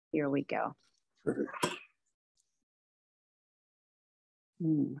Here we go.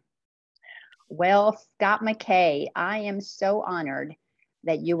 Well, Scott McKay, I am so honored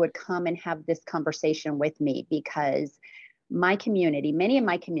that you would come and have this conversation with me, because my community, many in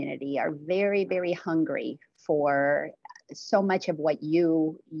my community are very, very hungry for so much of what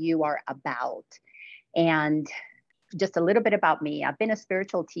you are about. And just a little bit about me. I've been a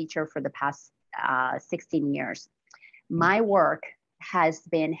spiritual teacher for the past 16 years. My work has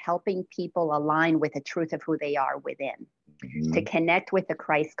been helping people align with the truth of who they are within, to connect with the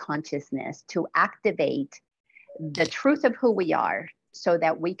Christ consciousness, to activate the truth of who we are, so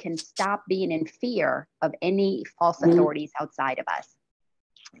that we can stop being in fear of any false authorities outside of us.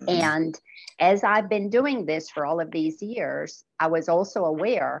 And as I've been doing this for all of these years, I was also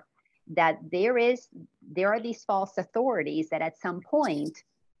aware that there are these false authorities that at some point,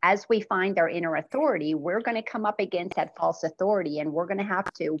 as we find our inner authority, we're going to come up against that false authority, and we're going to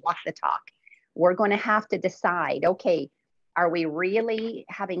have to walk the talk. We're going to have to decide, okay, are we really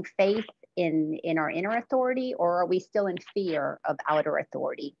having faith in our inner authority, or are we still in fear of outer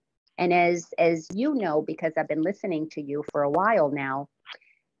authority? And as you know, because I've been listening to you for a while now,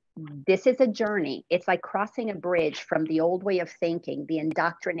 this is a journey. It's like crossing a bridge from the old way of thinking, the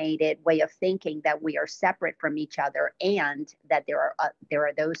indoctrinated way of thinking that we are separate from each other, and that there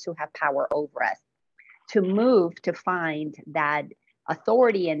are those who have power over us, to move to find that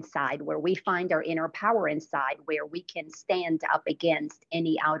authority inside, where we find our inner power inside, where we can stand up against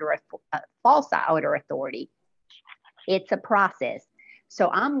any false outer authority. It's a process. So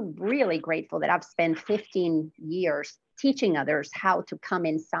I'm really grateful that I've spent 15 years teaching others how to come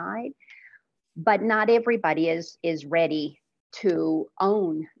inside, but not everybody is ready to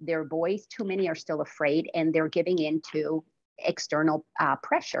own their voice. Too many are still afraid, and they're giving in to external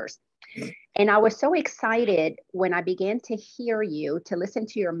pressures. And I was so excited when I began to hear you, to listen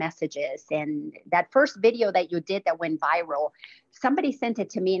to your messages. And that first video that you did that went viral, somebody sent it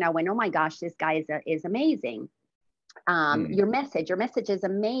to me, and I went, oh my gosh, this guy is amazing. Your message is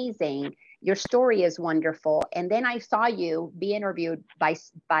amazing. Your story is wonderful. And then I saw you be interviewed by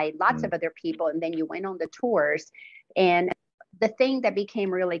lots of other people, and then you went on the tours. And the thing that became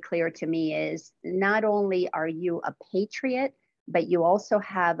really clear to me is, not only are you a patriot, but you also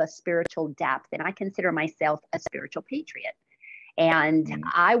have a spiritual depth. And I consider myself a spiritual patriot. And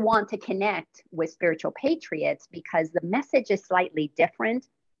I want to connect with spiritual patriots, because the message is slightly different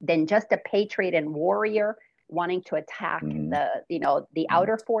than just a patriot and warrior wanting to attack the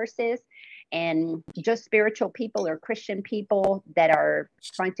outer forces, and just spiritual people or Christian people that are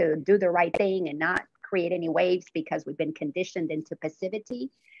trying to do the right thing and not create any waves, because we've been conditioned into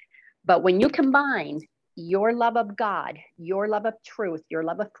passivity. But when you combine your love of God, your love of truth, your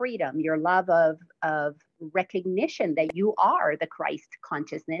love of freedom, your love of recognition that you are the Christ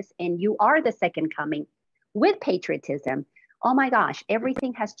consciousness and you are the second coming, with patriotism, oh my gosh,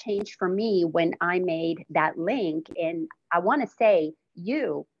 everything has changed for me when I made that link. And I want to say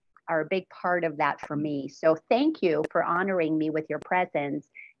you are a big part of that for me. So thank you for honoring me with your presence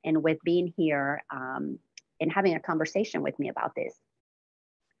and with being here and having a conversation with me about this.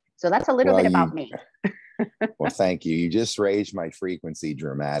 So that's a little bit about me. Well, thank you. You just raised my frequency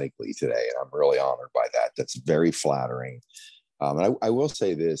dramatically today, and I'm really honored by that. That's very flattering. And I will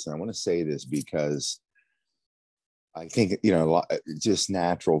say this, and I want to say this because I think, it's just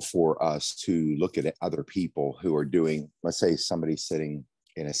natural for us to look at other people who are doing, let's say somebody's sitting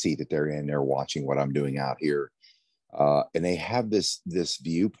in a seat that they're in, they're watching what I'm doing out here. And they have this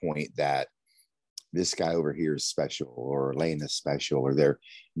viewpoint that this guy over here is special, or Elena is special, or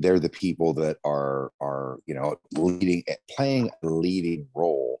they're the people that are playing a leading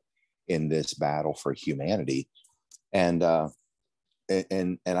role in this battle for humanity. And I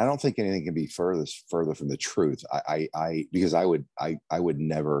don't think anything can be further from the truth. Because I would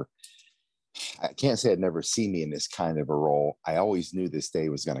never, I can't say I'd never see me in this kind of a role. I always knew this day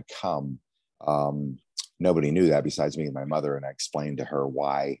was going to come. Nobody knew that besides me and my mother. And I explained to her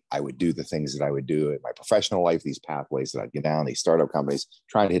why I would do the things that I would do in my professional life, these pathways that I'd get down, these startup companies,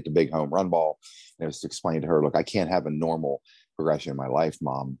 trying to hit the big home run ball. And it was to explain to her, look, I can't have a normal progression in my life,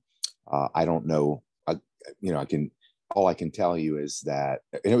 Mom. I don't know. All I can tell you is that,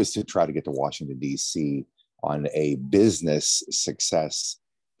 and it was to try to get to Washington, D.C. on a business success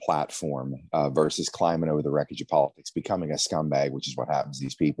platform versus climbing over the wreckage of politics, becoming a scumbag, which is what happens to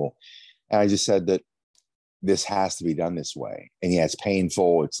these people. And I just said that this has to be done this way. And yeah, it's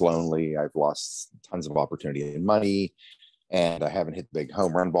painful. It's lonely. I've lost tons of opportunity and money, and I haven't hit the big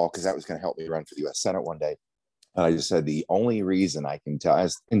home run ball, because that was going to help me run for the U.S. Senate one day. And I just said, the only reason I can tell, I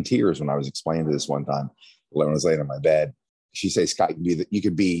was in tears when I was explaining this one time, when I was laying on my bed, she says, Scott, you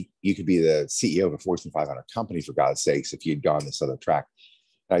could be the CEO of a Fortune 500 company, for God's sakes, if you'd gone this other track.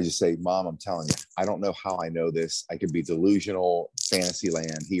 And I just say, Mom, I'm telling you, I don't know how I know this. I could be delusional, fantasy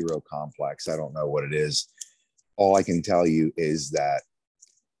land, hero complex. I don't know what it is. All I can tell you is that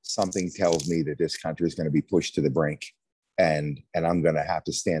something tells me that this country is going to be pushed to the brink, and I'm going to have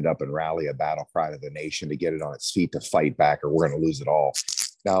to stand up and rally a battle cry to the nation to get it on its feet to fight back, or we're going to lose it all.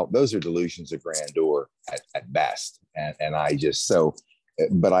 Now, those are delusions of grandeur at best. And I just,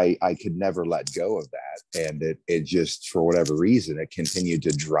 but I could never let go of that. And it just, for whatever reason, it continued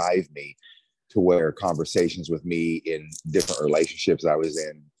to drive me to where conversations with me in different relationships I was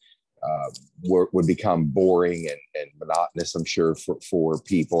in would become boring and monotonous, I'm sure, for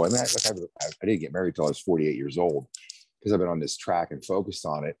people. And I didn't get married till I was 48 years old, because I've been on this track and focused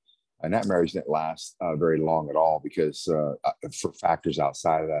on it. And that marriage didn't last very long at all, because for factors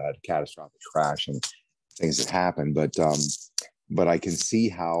outside of that, I had a catastrophic crash and things that happened. But I can see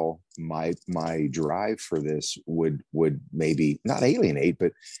how my drive for this would maybe not alienate,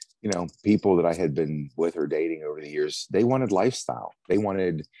 but people that I had been with or dating over the years, they wanted lifestyle. They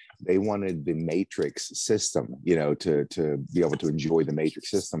wanted the matrix system, to be able to enjoy the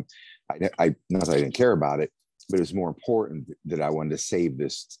matrix system. I not that I didn't care about it, but it was more important that I wanted to save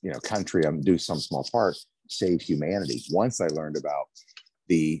this, country. I'm do some small part, save humanity. Once I learned about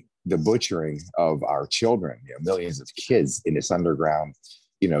the butchering of our children, millions of kids in this underground,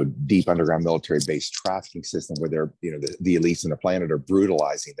 deep underground military-based trafficking system, where they're, the elites on the planet are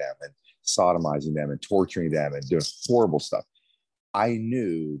brutalizing them and sodomizing them and torturing them and doing horrible stuff. I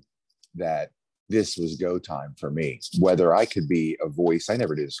knew that this was go time for me. Whether I could be a voice, I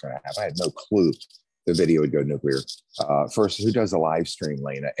never knew this was going to happen. I had no clue the video would go nuclear. First, who does a live stream,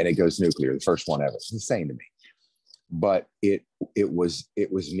 Lena? And it goes nuclear, the first one ever. It's insane to me. But it was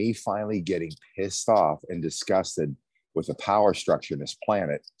me finally getting pissed off and disgusted with the power structure in this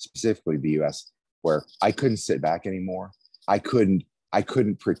planet, specifically the US, where I couldn't sit back anymore. I couldn't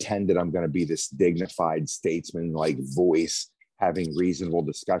pretend that I'm going to be this dignified statesman like voice, having reasonable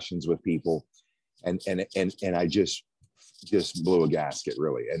discussions with people. And I just blew a gasket,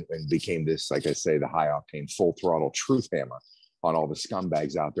 really, and became this, like I say, the high octane, full throttle truth hammer on all the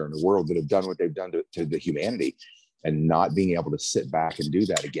scumbags out there in the world that have done what they've done to the humanity, and not being able to sit back and do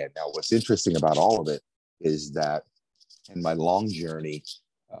that again. Now, what's interesting about all of it is that in my long journey,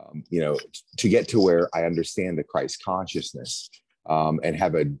 to get to where I understand the Christ consciousness, and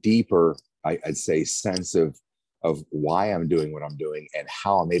have a deeper, I'd say, sense of why I'm doing what I'm doing and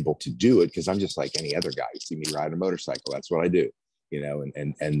how I'm able to do it, because I'm just like any other guy. You see me ride a motorcycle, that's what I do,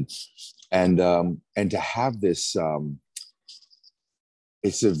 and to have this,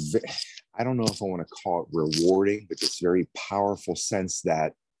 I don't know if I want to call it rewarding, but this very powerful sense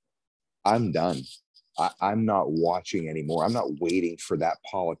that I'm done. I'm not watching anymore. I'm not waiting for that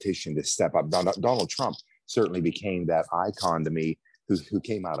politician to step up. Donald Trump certainly became that icon to me, who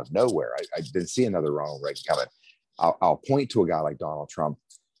came out of nowhere. I didn't see another Ronald Reagan coming. I'll point to a guy like Donald Trump,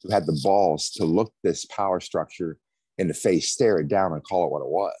 who had the balls to look this power structure in the face, stare it down, and call it what it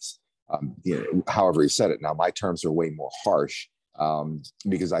was. However he said it. Now, my terms are way more harsh,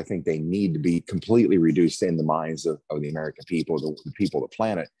 because I think they need to be completely reduced in the minds of the American people, the people of the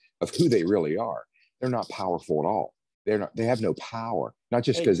planet, of who they really are. They're not powerful at all. They have no power, not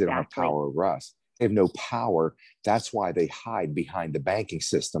just because they don't have power over us. They have no power. That's why they hide behind the banking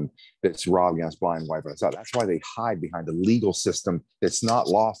system that's robbing us blind, wiping us out. That's why they hide behind the legal system that's not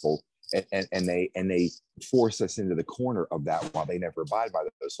lawful, and they force us into the corner of that while they never abide by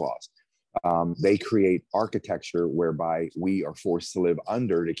those laws. They create architecture whereby we are forced to live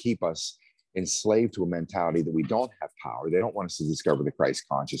under, to keep us enslaved to a mentality that we don't have power. They don't want us to discover the Christ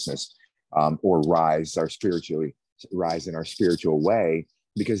consciousness, or rise in our spiritual way,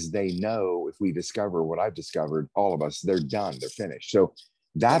 because they know if we discover what I've discovered, all of us, they're done, they're finished. So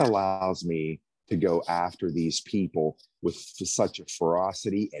that allows me to go after these people with such a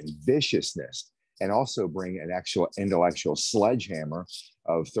ferocity and viciousness, and also bring an actual intellectual sledgehammer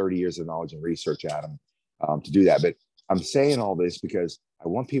of 30 years of knowledge and research at them, to do that. But I'm saying all this because I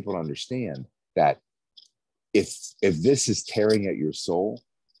want people to understand that if this is tearing at your soul,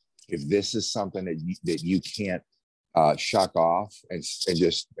 if this is something that you can't shuck off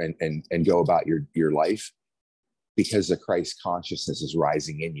and go about your life, because the Christ consciousness is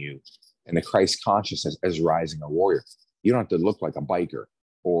rising in you, and the Christ consciousness is rising a warrior. You don't have to look like a biker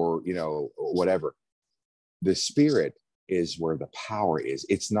or whatever. The spirit is where the power is.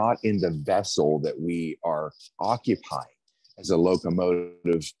 It's not in the vessel that we are occupying as a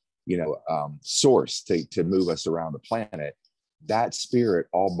locomotive, source to move us around the planet. that spirit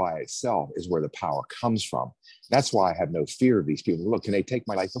all by itself is where the power comes from. That's why I have no fear of these people. Look, can they take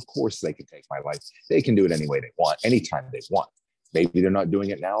my life? Of course they can take my life. They can do it any way they want, anytime they want. Maybe they're not doing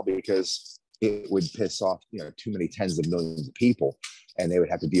it now because it would piss off, too many tens of millions of people, and they would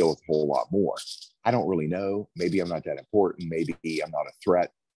have to deal with a whole lot more. I don't really know. Maybe I'm not that important. Maybe I'm not a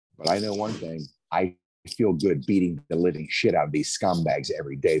threat. But I know one thing. I feel good beating the living shit out of these scumbags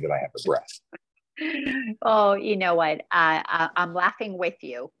every day that I have a breath. Oh, you know what? I'm laughing with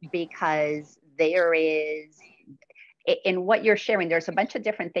you because there is, in what you're sharing, there's a bunch of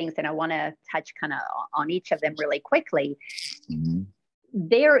different things, and I want to touch kind of on each of them really quickly. Mm-hmm.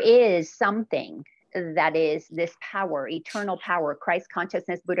 There is something that is this power, eternal power, Christ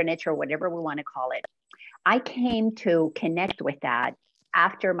consciousness, Buddha nature, whatever we want to call it. I came to connect with that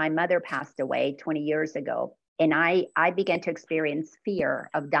after my mother passed away 20 years ago. And I began to experience fear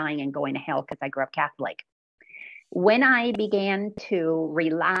of dying and going to hell because I grew up Catholic. When I began to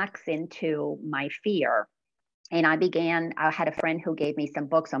relax into my fear, and I had a friend who gave me some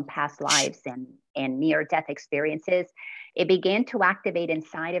books on past lives and near-death experiences. It began to activate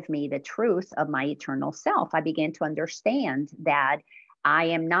inside of me the truth of my eternal self. I began to understand that I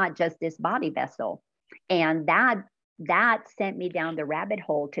am not just this body vessel. And that sent me down the rabbit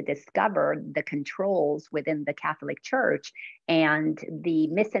hole to discover the controls within the Catholic Church and the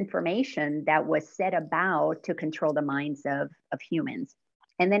misinformation that was set about to control the minds of humans.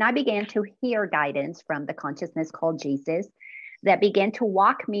 And then I began to hear guidance from the consciousness called Jesus that began to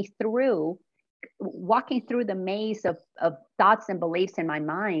walking through the maze of thoughts and beliefs in my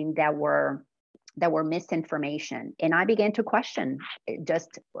mind that were misinformation. And I began to question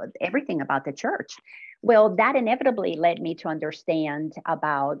just everything about the church. Well, that inevitably led me to understand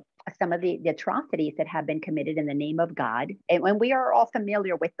about some of the atrocities that have been committed in the name of God. And when we are all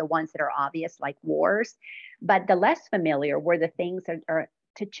familiar with the ones that are obvious, like wars, but the less familiar were the things that are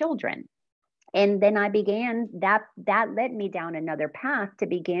to children. And then I began, that led me down another path to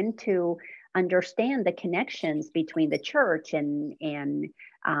begin to understand the connections between the church and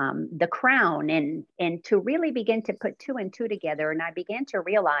the crown, and to really begin to put two and two together. And I began to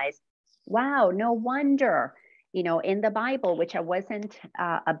realize, wow, no wonder, in the Bible, which I wasn't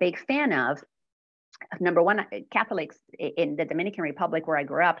a big fan of. Number one, Catholics in the Dominican Republic where I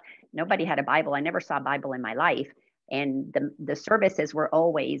grew up, nobody had a Bible. I never saw a Bible in my life. And the services were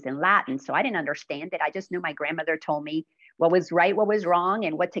always in Latin. So I didn't understand it. I just knew my grandmother told me what was right, what was wrong,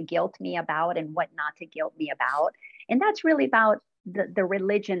 and what to guilt me about and what not to guilt me about. And that's really about the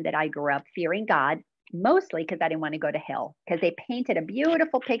religion that I grew up, fearing God, mostly because I didn't want to go to hell, because they painted a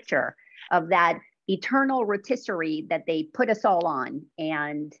beautiful picture of that eternal rotisserie that they put us all on.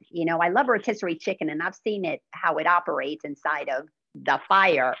 And, I love rotisserie chicken, and I've seen it, how it operates inside of the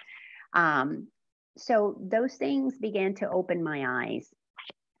fire. So those things began to open my eyes.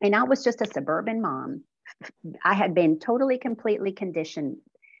 And I was just a suburban mom. I had been totally, completely conditioned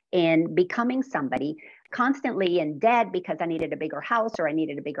in becoming somebody, constantly in debt because I needed a bigger house, or I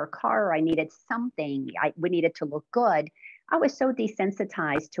needed a bigger car, or I needed something. We needed to look good. I was so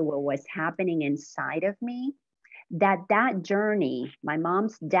desensitized to what was happening inside of me that journey, my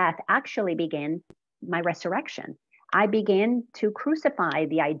mom's death, actually began my resurrection. I began to crucify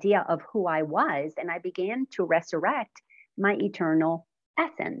the idea of who I was, and I began to resurrect my eternal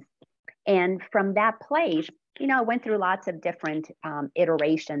essence. And from that place, I went through lots of different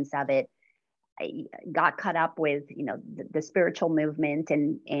iterations of it. I got caught up with, the spiritual movement,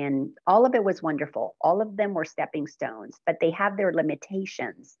 and all of it was wonderful. All of them were stepping stones, but they have their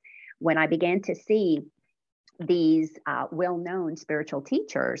limitations. When I began to see these well-known spiritual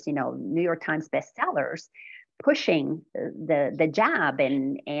teachers, New York Times bestsellers, pushing the jab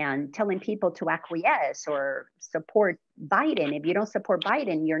and telling people to acquiesce or support Biden. If you don't support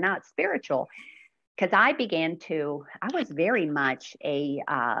Biden, you're not spiritual. Because I was very much a,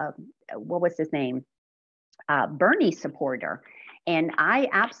 what was his name? Bernie supporter. And I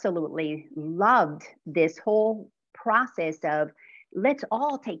absolutely loved this whole process of let's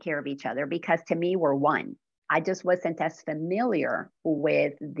all take care of each other, because to me, we're one. I just wasn't as familiar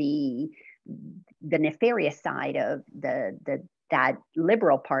with the nefarious side of that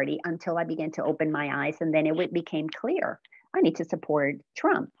liberal party until I began to open my eyes. And then it became clear, I need to support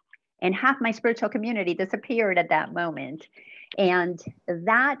Trump. And half my spiritual community disappeared at that moment. And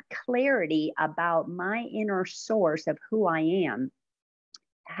that clarity about my inner source of who I am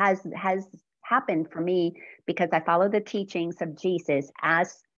has happened for me because I follow the teachings of Jesus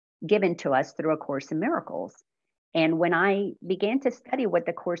as given to us through A Course in Miracles. And when I began to study what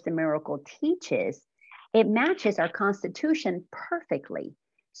the Course in Miracles teaches, it matches our Constitution perfectly.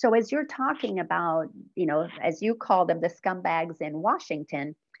 So as you're talking about, as you call them, the scumbags in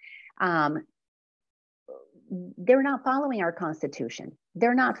Washington, um, they're not following our Constitution.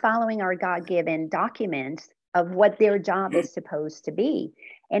 They're not following our God-given documents of what their job is supposed to be.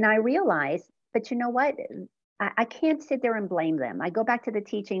 And I realize, but you know what? I can't sit there and blame them. I go back to the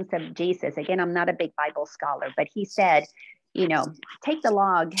teachings of Jesus. Again, I'm not a big Bible scholar, but he said, take the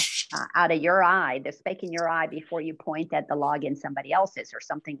log out of your eye, the speck in your eye, before you point at the log in somebody else's, or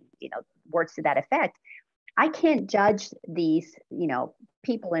something, words to that effect. I can't judge these,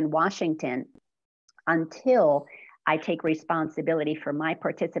 people in Washington until I take responsibility for my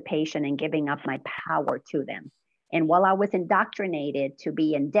participation in giving up my power to them. And while I was indoctrinated to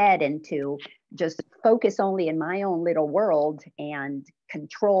be in debt and to just focus only in my own little world and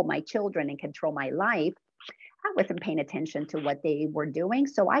control my children and control my life, I wasn't paying attention to what they were doing.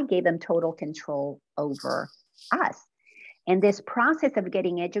 So I gave them total control over us. And this process of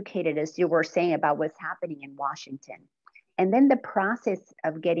getting educated, as you were saying, about what's happening in Washington, and then the process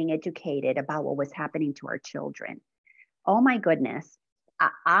of getting educated about what was happening to our children. Oh my goodness.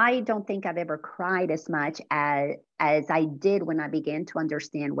 I don't think I've ever cried as much as I did when I began to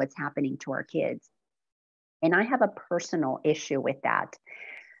understand what's happening to our kids. And I have a personal issue with that.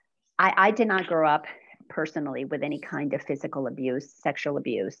 I did not grow up personally with any kind of physical abuse, sexual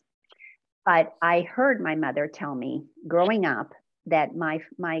abuse. But I heard my mother tell me growing up that my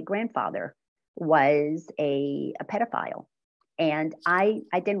grandfather was a pedophile. And I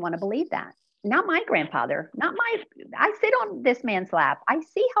didn't want to believe that. Not my grandfather, I sit on this man's lap. I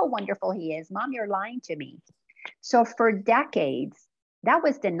see how wonderful he is. Mom, you're lying to me. So for decades, that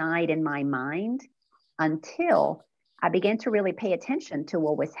was denied in my mind until I began to really pay attention to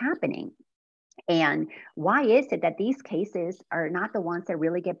what was happening. And why is it that these cases are not the ones that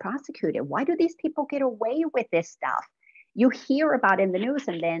really get prosecuted? Why do these people get away with this stuff? You hear about it in the news,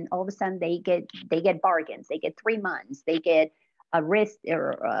 and then all of a sudden they get bargains. They get 3 months. They get a wrist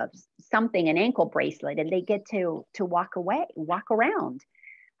or something, an ankle bracelet, and they get to walk around.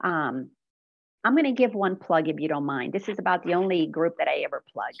 I'm going to give one plug if you don't mind. This is about the only group that I ever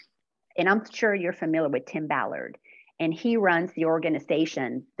plug. And I'm sure you're familiar with Tim Ballard. And he runs the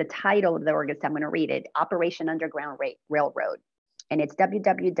organization. The title of the organization, I'm going to read it, Operation Underground Railroad. And it's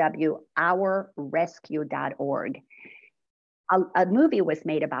www.ourrescue.org. A movie was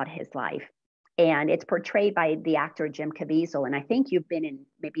made about his life. And it's portrayed by the actor Jim Caviezel. And I think you've been in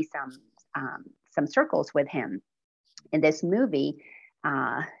maybe some circles with him in this movie,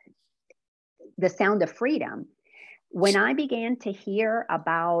 The Sound of Freedom. When I began to hear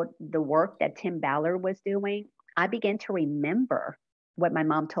about the work that Tim Ballard was doing, I began to remember what my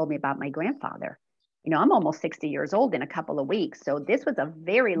mom told me about my grandfather. I'm almost 60 years old in a couple of weeks. So this was a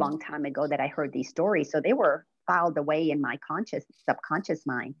very long time ago that I heard these stories. So they were filed away in my subconscious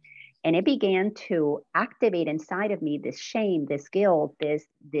mind. And it began to activate inside of me this shame, this guilt, this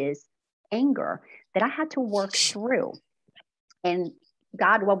anger that I had to work through. And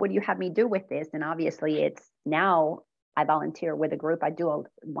God, what would you have me do with this? And obviously it's now I volunteer with a group. I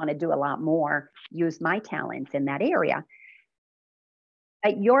want to do a lot more, use my talents in that area.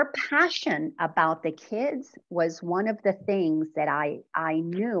 But your passion about the kids was one of the things that I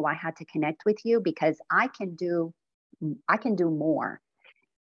knew I had to connect with you, because I can do more.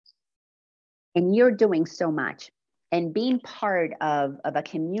 And you're doing so much. And being part of a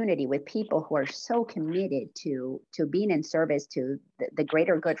community with people who are so committed to being in service to the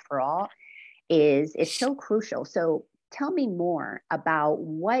greater good for all is so crucial. So tell me more about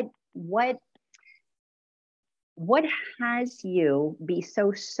what has you be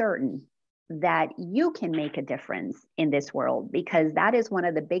so certain that you can make a difference in this world? Because that is one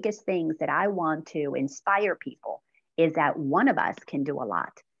of the biggest things that I want to inspire people, is that one of us can do a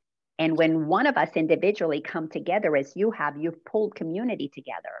lot. And when one of us individually come together, as you've pulled community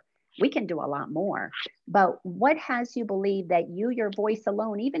together, we can do a lot more. But what has you believe that your voice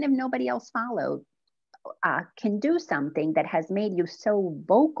alone, even if nobody else followed, can do something that has made you so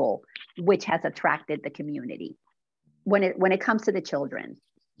vocal, which has attracted the community when it comes to the children?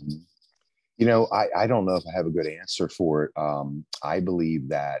 I don't know if I have a good answer for it. I believe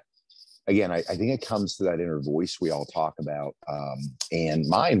that, again, I think it comes to that inner voice we all talk about. And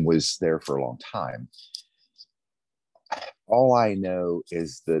mine was there for a long time. All I know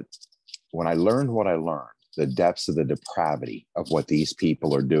is that when I learned what I learned, the depths of the depravity of what these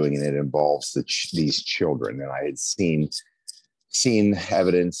people are doing, and it involves these children, and I had seen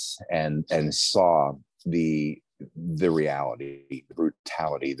evidence and saw the reality, the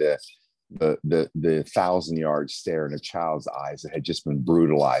brutality, the 1,000-yard stare in a child's eyes that had just been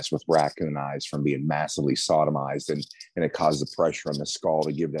brutalized with raccoon eyes from being massively sodomized, and it caused the pressure on the skull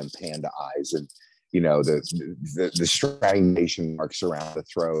to give them panda eyes, and the strangulation marks around the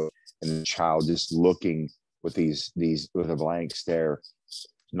throat, and the child just looking with these with a blank stare,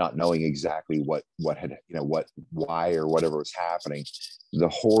 not knowing exactly what had, why or whatever was happening. The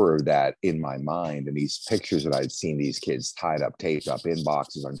horror of that in my mind, and these pictures that I'd seen these kids tied up, taped up in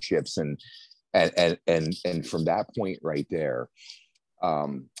boxes on ships, and from that point right there,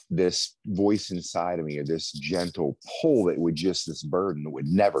 this voice inside of me, or this gentle pull that would just, this burden that would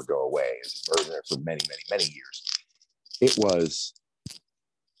never go away, it's a burden there for many, many, many years. It was,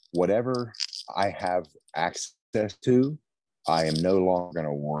 whatever I have access to, I am no longer going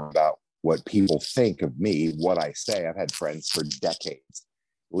to worry about what people think of me, what I say. I've had friends for decades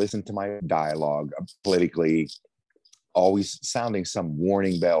listen to my dialogue politically, always sounding some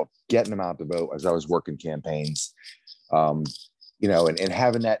warning bell, getting them out to vote as I was working campaigns, and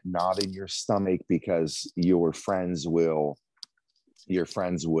having that knot in your stomach because your friends would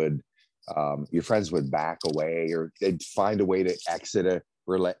back away, or they'd find a way to exit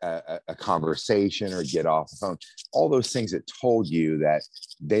a conversation or get off the phone. All those things that told you that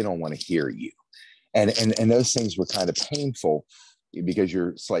they don't want to hear you. And those things were kind of painful because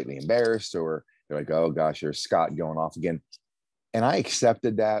you're slightly embarrassed, or they're like, oh gosh, there's Scott going off again. And I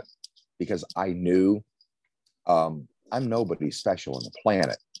accepted that because I knew I'm nobody special on the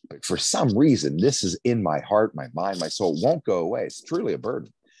planet. But for some reason, this is in my heart, my mind, my soul. It won't go away. It's truly a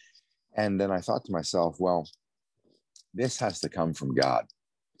burden. And then I thought to myself, well, this has to come from God.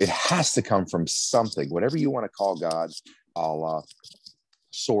 It has to come from something, whatever you want to call God, Allah,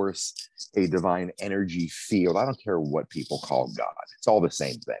 source, a divine energy field. I don't care what people call God. It's all the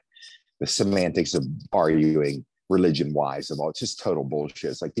same thing. The semantics of arguing religion-wise about it's just total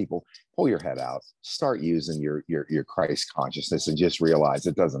bullshit. It's like, people, pull your head out, start using your Christ consciousness, and just realize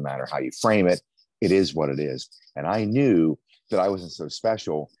it doesn't matter how you frame it. It is what it is. And I knew that I wasn't so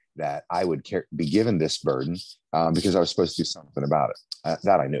special that I would be given this burden because I was supposed to do something about it.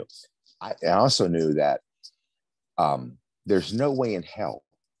 That I knew. I also knew that there's no way in hell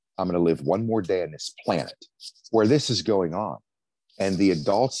I'm going to live one more day on this planet where this is going on. And the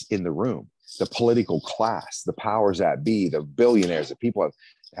adults in the room, the political class, the powers that be, the billionaires, the people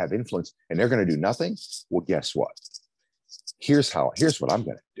have influence, and they're going to do nothing. Well, guess what? Here's what I'm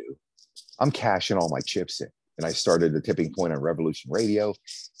going to do. I'm cashing all my chips in. And I started the Tipping Point on Revolution Radio,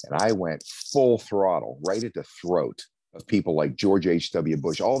 and I went full throttle right at the throat of people like George H.W.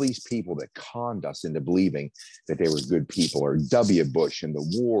 Bush, all these people that conned us into believing that they were good people, or W. Bush and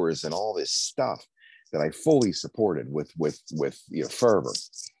the wars and all this stuff that I fully supported with fervor.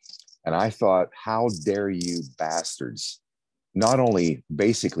 And I thought, how dare you bastards not only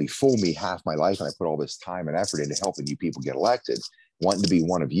basically fool me half my life, and I put all this time and effort into helping you people get elected, wanting to be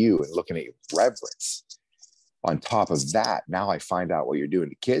one of you and looking at you with reverence. On top of that, now I find out what you're doing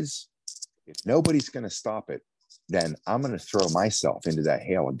to kids. If nobody's going to stop it, then I'm going to throw myself into that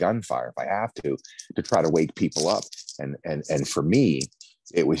hail of gunfire if I have to try to wake people up. And for me,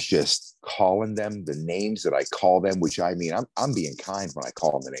 it was just calling them the names that I call them, which I mean, I'm being kind when I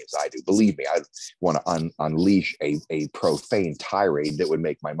call them the names I do. Believe me, I want to unleash a profane tirade that would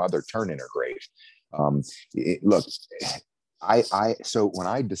make my mother turn in her grave. Look, so when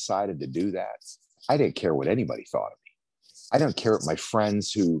I decided to do that, I didn't care what anybody thought of me. I don't care what my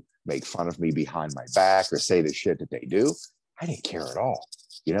friends who make fun of me behind my back or say the shit that they do. I didn't care at all.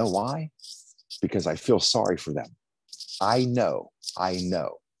 You know why? Because I feel sorry for them. I know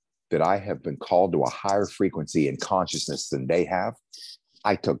that I have been called to a higher frequency in consciousness than they have.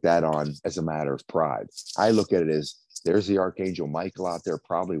 I took that on as a matter of pride. I look at it as, there's the Archangel Michael out there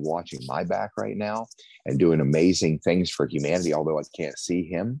probably watching my back right now and doing amazing things for humanity, although I can't see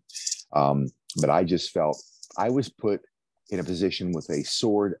him. But I just felt I was put in a position with a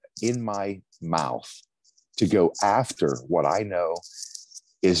sword in my mouth to go after what I know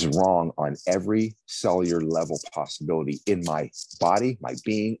is wrong on every cellular level possibility in my body, my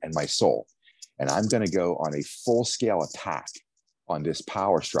being, and my soul. And I'm going to go on a full-scale attack on this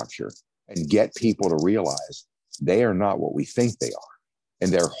power structure and get people to realize they are not what we think they are.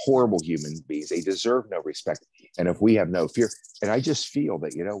 And they're horrible human beings. They deserve no respect. And if we have no fear, and I just feel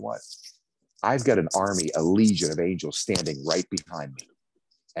that, you know what? I've got an army, a legion of angels standing right behind me.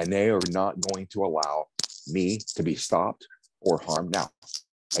 And they are not going to allow me to be stopped or harmed. Now,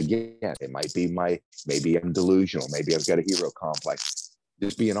 again, it might be maybe I'm delusional. Maybe I've got a hero complex.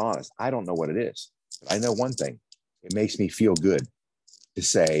 Just being honest, I don't know what it is. But I know one thing. It makes me feel good to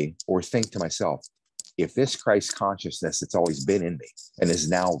say or think to myself, if this Christ consciousness that's always been in me and is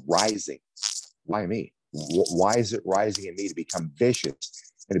now rising, why me? Why is it rising in me to become vicious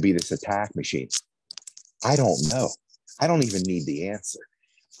and to be this attack machine? I don't know. I don't even need the answer.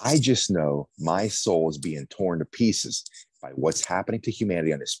 I just know my soul is being torn to pieces by what's happening to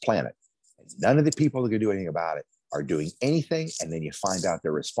humanity on this planet. And none of the people that can do anything about it are doing anything. And then you find out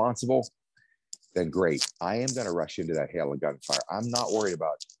they're responsible. Then great. I am going to rush into that hail of gunfire. I'm not worried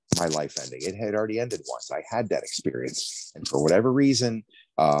about my life ending. It had already ended once. I had that experience. And for whatever reason,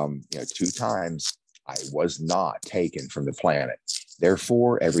 2 times I was not taken from the planet.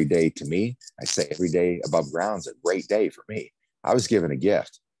 Therefore, every day to me, I say every day above ground is a great day for me. I was given a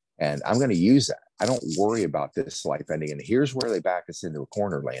gift and I'm going to use that. I don't worry about this life ending. And here's where they back us into a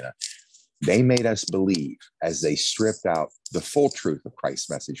corner, Lena. They made us believe, as they stripped out the full truth of Christ's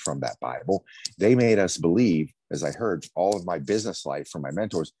message from that Bible, they made us believe, as I heard all of my business life from my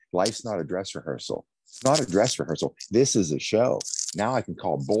mentors, life's not a dress rehearsal. It's not a dress rehearsal. This is a show. Now I can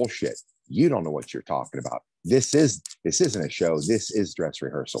call bullshit. You don't know what you're talking about. This isn't a show. This is dress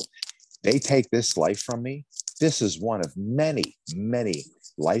rehearsal. They take this life from me. This is one of many, many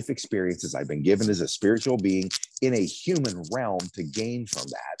life experiences I've been given as a spiritual being in a human realm to gain from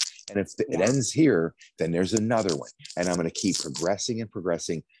that. And if it ends here, then there's another one. And I'm going to keep progressing and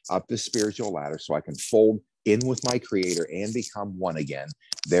progressing up the spiritual ladder so I can fold in with my creator and become one again.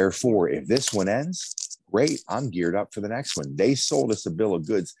 Therefore, if this one ends, great, I'm geared up for the next one. They sold us a bill of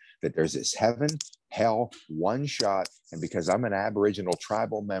goods that there's this heaven, hell, one shot. And because I'm an Aboriginal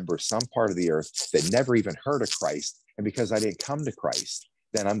tribal member, some part of the earth that never even heard of Christ, and because I didn't come to Christ,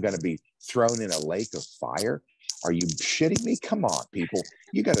 then I'm going to be thrown in a lake of fire. Are you shitting me? Come on, people.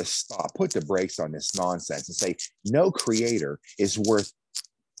 You got to stop, put the brakes on this nonsense and say, no creator is worth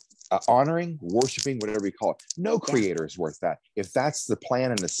honoring, worshiping, whatever you call it. No creator is worth that. If that's the plan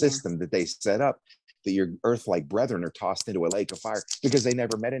and the system that they set up, that your earth-like brethren are tossed into a lake of fire because they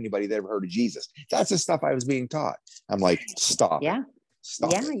never met anybody that ever heard of Jesus. That's the stuff I was being taught. I'm like, stop it.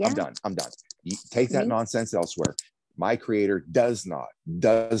 Stop it. I'm done. You take that nonsense elsewhere. My creator does not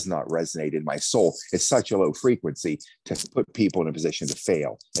resonate in my soul. It's such a low frequency to put people in a position to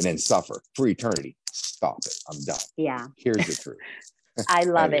fail and then suffer for eternity. Stop it. I'm done. Yeah. Here's the truth. I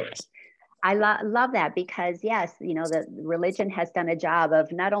love it. I love that because yes, the religion has done a job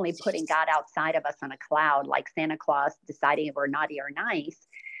of not only putting God outside of us on a cloud, like Santa Claus deciding if we're naughty or nice.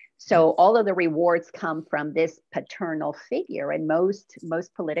 So all of the rewards come from this paternal figure, and most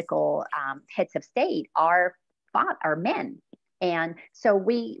political heads of state are men. And so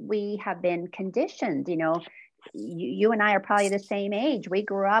we have been conditioned, you and I are probably the same age. We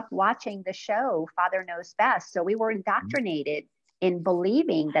grew up watching the show Father Knows Best. So we were indoctrinated in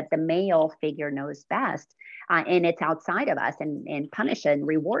believing that the male figure knows best, and it's outside of us and punishes and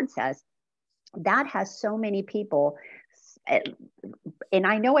rewards us. That has so many people, and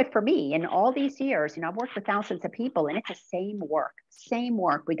I know it for me in all these years, I've worked with thousands of people, and it's the same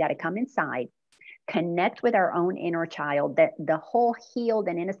work. We got to come inside, connect with our own inner child, that the whole healed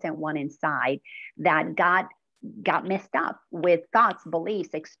and innocent one inside that got messed up with thoughts,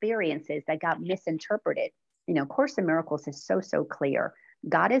 beliefs, experiences that got misinterpreted. Course in Miracles is so clear.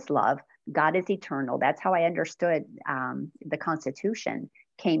 God is love. God is eternal. That's how I understood the Constitution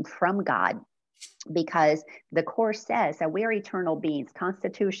came from God, because the Course says that we're eternal beings.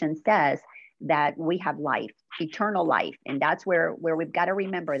 Constitution says that we have life, eternal life. And that's where we've got to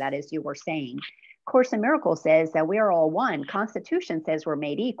remember that, as you were saying. Course in Miracles says that we are all one. Constitution says we're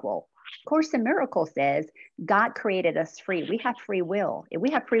made equal. Course in Miracles says God created us free. We have free will.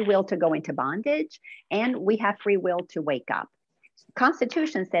 We have free will to go into bondage, and we have free will to wake up.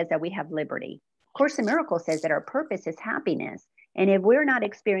 Constitution says that we have liberty. Course in Miracles says that our purpose is happiness. And if we're not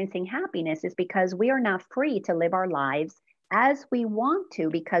experiencing happiness, it's because we are not free to live our lives as we want to,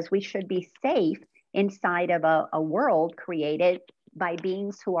 because we should be safe inside of a world created by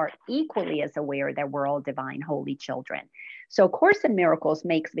beings who are equally as aware that we're all divine, holy children. So Course in Miracles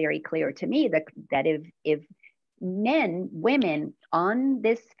makes very clear to me that if men, women on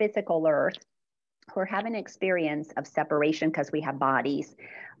this physical earth who are having an experience of separation because we have bodies,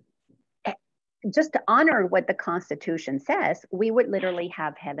 just to honor what the Constitution says, we would literally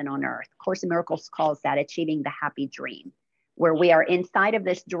have heaven on earth. Course in Miracles calls that achieving the happy dream, where we are inside of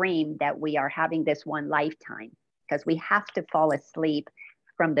this dream that we are having this one lifetime, because we have to fall asleep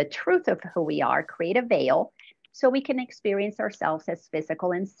from the truth of who we are, create a veil, so we can experience ourselves as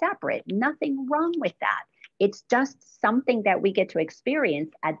physical and separate. Nothing wrong with that. It's just something that we get to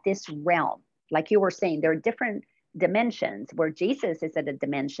experience at this realm. Like you were saying, there are different dimensions where Jesus is at a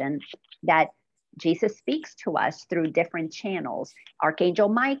dimension that Jesus speaks to us through different channels. Archangel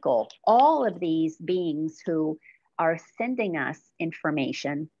Michael, all of these beings who are sending us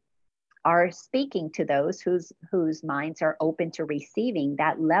information are speaking to those whose minds are open to receiving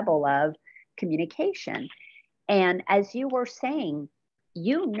that level of communication. And as you were saying,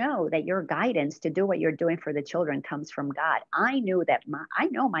 you know that your guidance to do what you're doing for the children comes from God. I know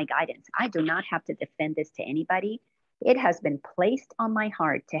my guidance. I do not have to defend this to anybody. It has been placed on my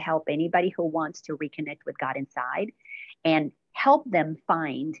heart to help anybody who wants to reconnect with God inside and help them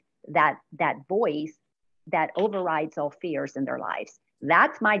find that voice that overrides all fears in their lives.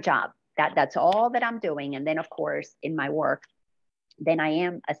 That's my job. That's all that I'm doing. And then, of course, in my work, then I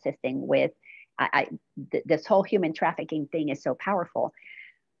am assisting with this whole human trafficking thing is so powerful.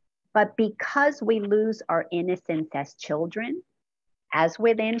 But because we lose our innocence as children, as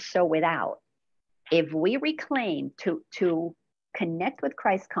within, so without, if we reclaim to connect with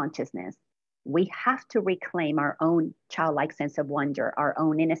Christ consciousness, we have to reclaim our own childlike sense of wonder, our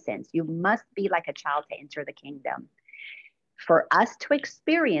own innocence. You must be like a child to enter the kingdom. For us to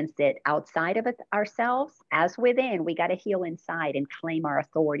experience it outside of it ourselves, as within, we got to heal inside and claim our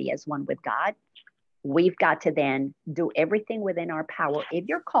authority as one with God. We've got to then do everything within our power if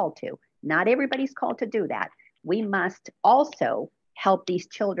you're called to. Not everybody's called to do that. We must also help these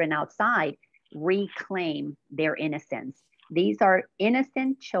children outside reclaim their innocence. These are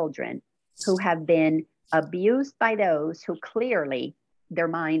innocent children who have been abused by those who clearly their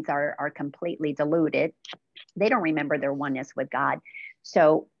minds are completely diluted. They don't remember their oneness with God.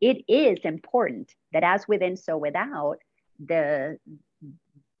 So it is important that as within, so without, the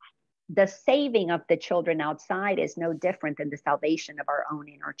saving of the children outside is no different than the salvation of our own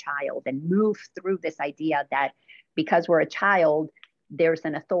inner child, and move through this idea that because we're a child, there's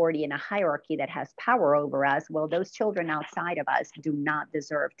an authority and a hierarchy that has power over us. Well, those children outside of us do not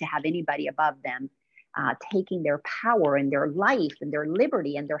deserve to have anybody above them taking their power and their life and their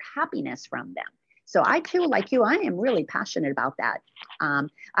liberty and their happiness from them. So I too, like you, I am really passionate about that.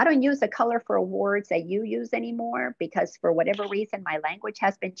 I don't use the colorful words that you use anymore because for whatever reason, my language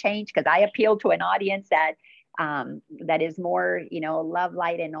has been changed because I appeal to an audience that that is more, love,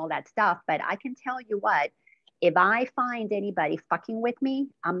 light, and all that stuff. But I can tell you what, if I find anybody fucking with me,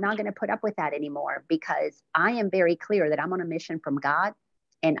 I'm not going to put up with that anymore because I am very clear that I'm on a mission from God.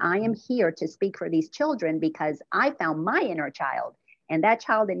 And I am here to speak for these children because I found my inner child. And that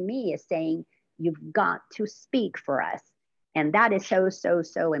child in me is saying, you've got to speak for us. And that is so, so,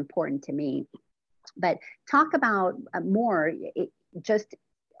 so important to me. But talk about more,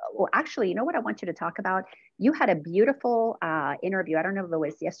 actually, you know what I want you to talk about? You had a beautiful interview. I don't know if it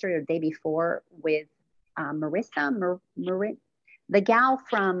was yesterday or the day before with Marissa, the gal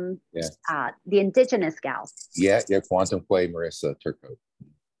from the indigenous gal. Yeah, Quantum Quay, Marissa Turco.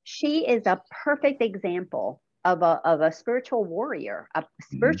 She is a perfect example of a spiritual warrior, a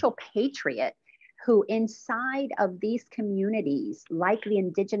spiritual patriot who inside of these communities, like the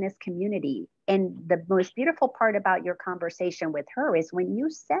indigenous community, and the most beautiful part about your conversation with her is when you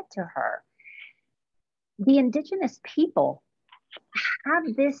said to her, the indigenous people have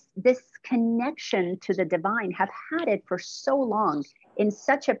this connection to the divine, have had it for so long in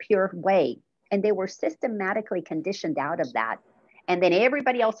such a pure way, and they were systematically conditioned out of that. And then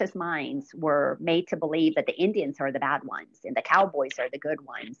everybody else's minds were made to believe that the Indians are the bad ones and the cowboys are the good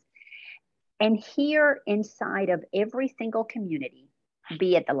ones. And here inside of every single community,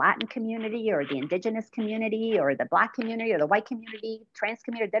 be it the Latin community or the indigenous community or the Black community or the white community, trans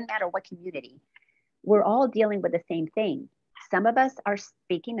community, doesn't matter what community, we're all dealing with the same thing. Some of us are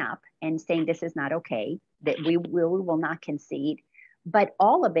speaking up and saying this is not okay, that we will not concede, but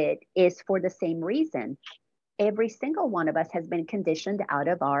all of it is for the same reason. Every single one of us has been conditioned out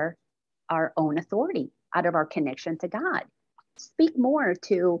of our own authority, out of our connection to God. Speak more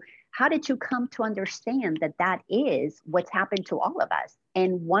to how did you come to understand that that is what's happened to all of us?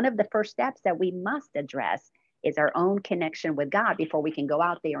 And one of the first steps that we must address is our own connection with God before we can go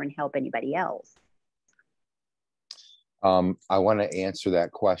out there and help anybody else. I want to answer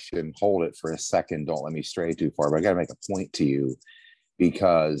that question. Hold it for a second. Don't let me stray too far, but I got to make a point to you.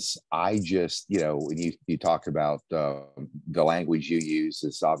 Because I just, when you talk about the language you use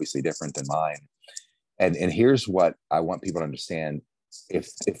is obviously different than mine. And here's what I want people to understand.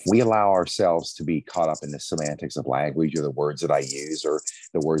 If we allow ourselves to be caught up in the semantics of language or the words that I use or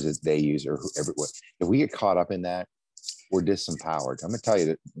the words that they use or everyone, if we get caught up in that, we're disempowered. I'm going to tell you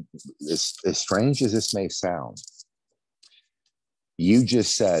that as strange as this may sound, you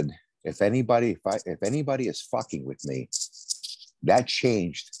just said, if anybody is fucking with me, that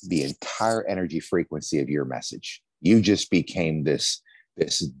changed the entire energy frequency of your message. You just became this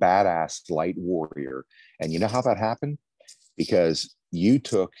this badass light warrior. And you know how that happened? Because you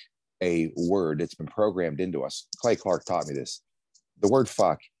took a word that's been programmed into us. Clay Clark taught me this. The word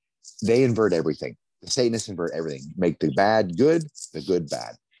fuck, they invert everything. The Satanists invert everything, make the bad good, the good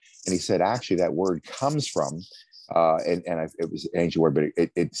bad. And he said, actually, that word comes from, it was an ancient word, but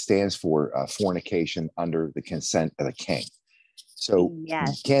it stands for fornication under the consent of the king. So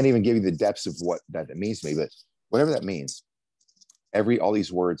Yes. can't even give you the depths of what that means to me, but whatever that means, all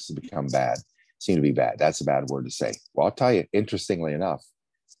these words to become bad seem to be bad. That's a bad word to say. Well, I'll tell you, interestingly enough,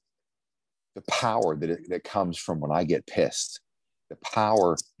 the power that comes from when I get pissed, the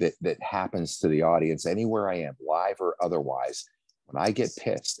power that happens to the audience anywhere I am, live or otherwise, when I get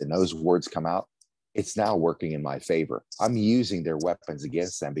pissed and those words come out, it's now working in my favor. I'm using their weapons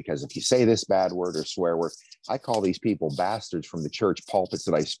against them, because if you say this bad word or swear word, I call these people bastards from the church pulpits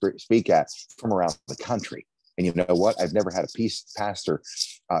that I speak at from around the country. And you know what? I've never had a pastor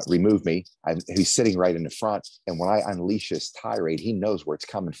remove me. He's sitting right in the front. And when I unleash this tirade, he knows where it's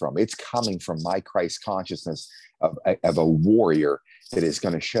coming from. It's coming from my Christ consciousness of a warrior that is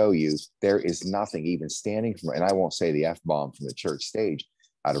going to show you there is nothing even standing from, and I won't say the F-bomb from the church stage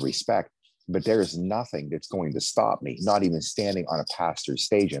out of respect, but there is nothing that's going to stop me, not even standing on a pastor's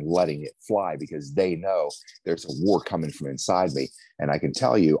stage and letting it fly, because they know there's a war coming from inside me. And I can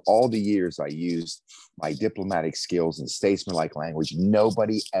tell you, all the years I used my diplomatic skills and statesmanlike language,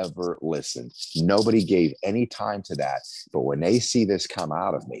 nobody ever listened. Nobody gave any time to that. But when they see this come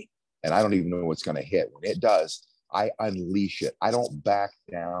out of me, and I don't even know what's going to hit, when it does, I unleash it. I don't back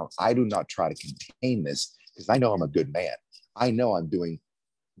down. I do not try to contain this, because I know I'm a good man. I know I'm doing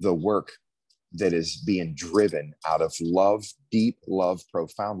the work that is being driven out of love, deep love,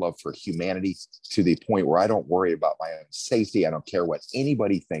 profound love for humanity, to the point where I don't worry about my own safety. I don't care what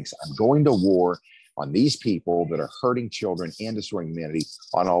anybody thinks. I'm going to war on these people that are hurting children and destroying humanity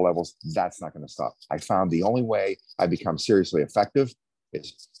on all levels. That's not going to stop. I found the only way I become seriously effective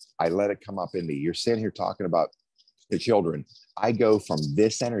is I let it come up in me. You're sitting here talking about the children. I go from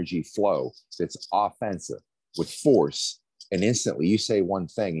this energy flow that's offensive with force, and instantly you say one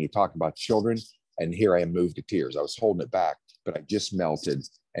thing and you talk about children, and here I am moved to tears. I was holding it back, but I just melted,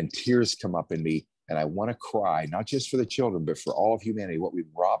 and tears come up in me, and I want to cry, not just for the children, but for all of humanity, what we've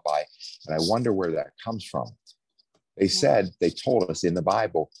been robbed by. And I wonder where that comes from. They told us in the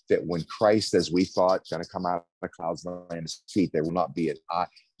Bible that when Christ, as we thought, going to come out of the clouds and land his feet, there will not be an eye.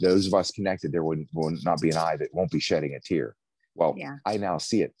 Those of us connected, there will not be an eye that won't be shedding a tear. Well, I now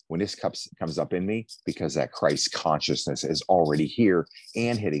see it when this comes up in me, because that Christ consciousness is already here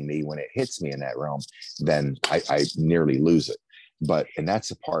and hitting me. When it hits me in that realm, then I nearly lose it. And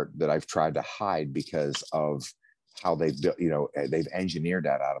that's a part that I've tried to hide because of how they've built, they've engineered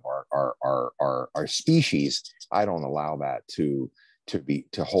that out of our species. I don't allow that to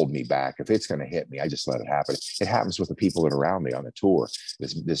hold me back. If it's going to hit me, I just let it happen. It happens with the people that are around me on the tour,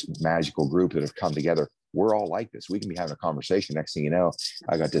 this magical group that have come together. We're all like this. We can be having a conversation. Next thing you know,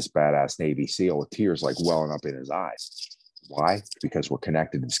 I got this badass Navy SEAL with tears like welling up in his eyes. Why? Because we're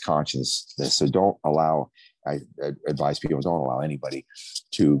connected to this consciousness. So don't allow, I advise people, don't allow anybody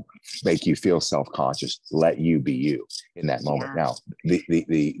to make you feel self-conscious. Let you be you in that moment. Now,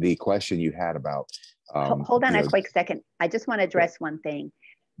 the question you had about hold on a quick second. I just want to address one thing.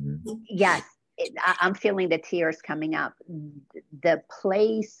 Mm-hmm. Yes, I'm feeling the tears coming up. The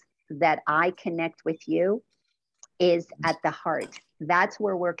place that I connect with you is at the heart. That's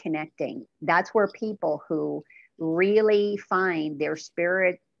where we're connecting. That's where people who really find their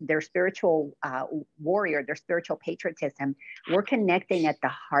spiritual warrior, their spiritual patriotism, we're connecting at the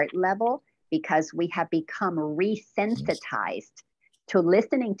heart level, because we have become resensitized to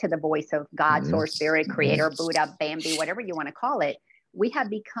listening to the voice of God, source, spirit, creator, Buddha, Bambi, whatever you want to call it. We have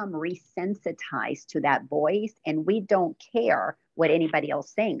become resensitized to that voice, and we don't care what anybody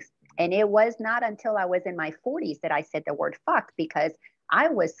else thinks. And it was not until I was in my 40s that I said the word fuck, because I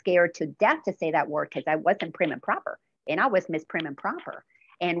was scared to death to say that word, because I wasn't prim and proper, and I was Miss Prim and Proper.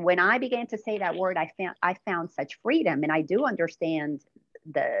 And when I began to say that word, I found such freedom, and I do understand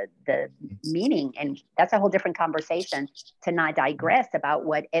the meaning, and that's a whole different conversation to not digress about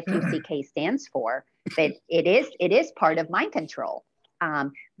what FUCK stands for. But it is part of mind control.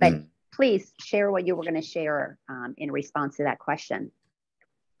 But please share what you were going to share in response to that question.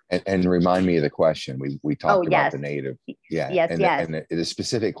 And remind me of the question. We talked about the native. Yes. And the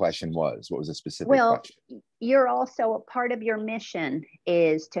specific question was, what was the specific question? You're also, a part of your mission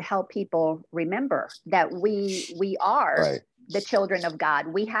is to help people remember that we are the children of God.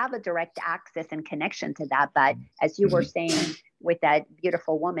 We have a direct access and connection to that. But as you were saying with that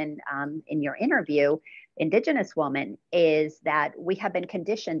beautiful woman in your interview, Indigenous woman, is that we have been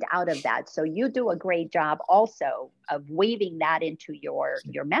conditioned out of that. So you do a great job also of weaving that into your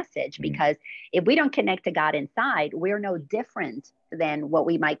message, because if we don't connect to God inside, we're no different than what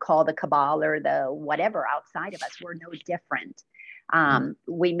we might call the cabal or the whatever outside of us. We're no different.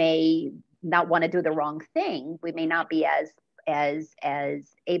 We may not want to do the wrong thing. We may not be as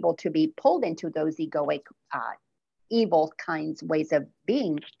able to be pulled into those egoic, evil kinds ways of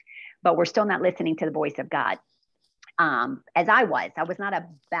being, but we're still not listening to the voice of God. As I was not a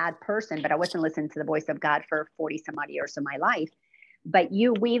bad person, but I wasn't listening to the voice of God for 40 some odd years of my life. But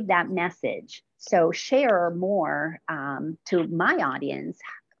you weave that message. So share more to my audience.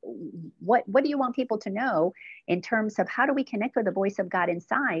 What do you want people to know in terms of how do we connect with the voice of God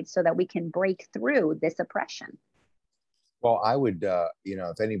inside so that we can break through this oppression? Well, I would,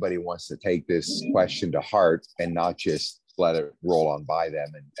 if anybody wants to take this question to heart and not just let it roll on by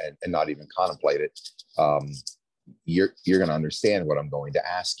them and not even contemplate it, you're going to understand what I'm going to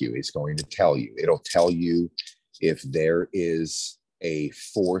ask you. It's going to tell you. It'll tell you if there is a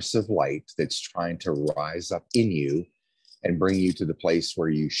force of light that's trying to rise up in you and bring you to the place where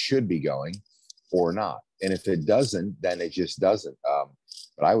you should be going or not. And if it doesn't, then it just doesn't.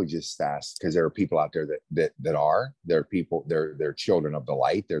 But I would just ask, because there are people out there they're children of the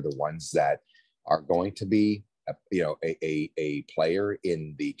light. They're the ones that are going to be, a player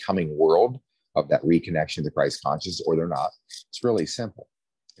in the coming world of that reconnection to Christ consciousness, or they're not. It's really simple.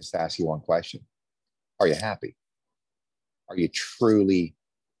 Just ask you one question. Are you happy? Are you truly,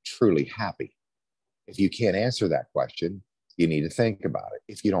 truly happy? If you can't answer that question, you need to think about it.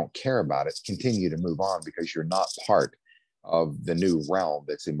 If you don't care about it, continue to move on, because you're not part of the new realm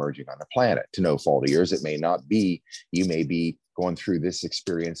that's emerging on the planet. To no fault of yours, it may not be. You may be going through this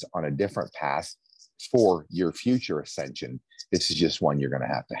experience on a different path for your future ascension. This is just one you're going to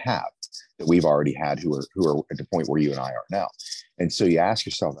have that we've already had who are at the point where you and I are now. And so you ask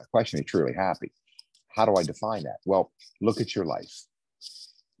yourself that question, are you truly happy? How do I define that? Well, look at your life.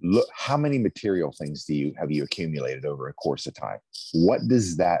 Look, how many material things have you accumulated over a course of time? What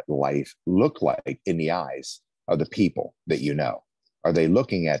does that life look like in the eyes of the people that you know? Are they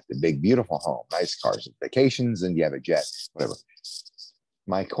looking at the big, beautiful home, nice cars, vacations, and you have a jet, whatever?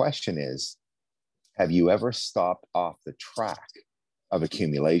 My question is, have you ever stopped off the track of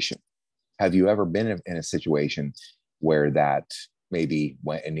accumulation? Have you ever been in a situation where that maybe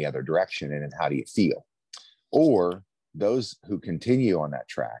went in the other direction, and how do you feel? Or those who continue on that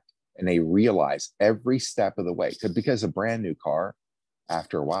track and they realize every step of the way, because a brand new car,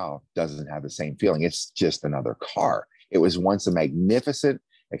 after a while, doesn't have the same feeling. It's just another car. It was once a magnificent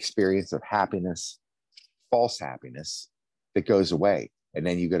experience of happiness, false happiness, that goes away. And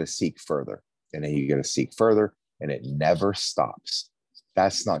then you got to seek further. And then you got to seek further, and it never stops.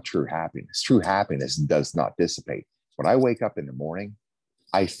 That's not true happiness. True happiness does not dissipate. When I wake up in the morning,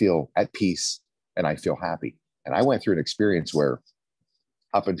 I feel at peace and I feel happy. And I went through an experience where,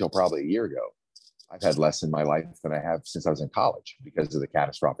 up until probably a year ago, I've had less in my life than I have since I was in college, because of the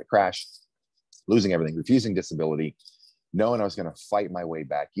catastrophic crash, losing everything, refusing disability, knowing I was going to fight my way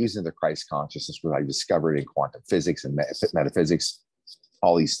back, using the Christ consciousness, what I discovered in quantum physics and metaphysics,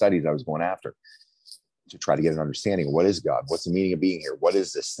 all these studies I was going after to try to get an understanding of what is God, what's the meaning of being here, what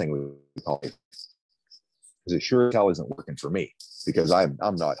is this thing we call it? Because it sure as hell isn't working for me, because I'm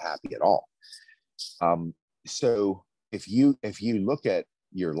not happy at all. So if you look at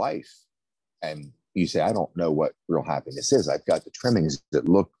your life and you say, I don't know what real happiness is. I've got the trimmings that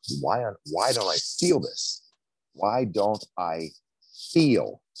look, why don't I feel this? Why don't I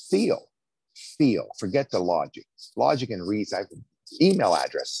feel? Forget the logic. Logic and reason. I have email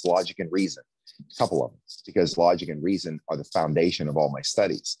address, logic and reason, a couple of them, because logic and reason are the foundation of all my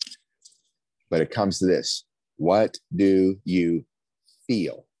studies. But it comes to this. What do you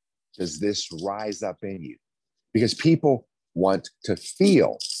feel? Does this rise up in you? Because people want to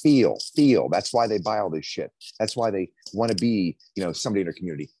feel. That's why they buy all this shit. That's why they want to be, somebody in their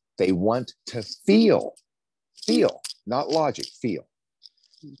community. They want to feel, not logic, feel.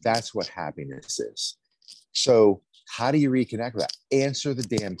 That's what happiness is. So how do you reconnect with that? Answer the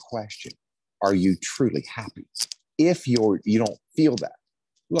damn question. Are you truly happy? If you don't feel that,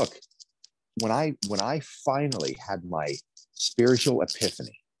 look, when I finally had my spiritual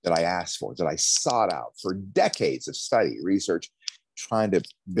epiphany that I asked for, that I sought out for decades of study, research, trying to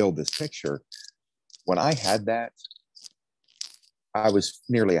build this picture, when I had that, I was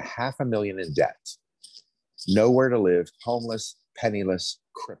nearly $500,000 in debt, nowhere to live, homeless, penniless,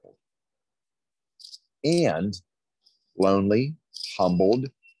 crippled, and lonely, humbled,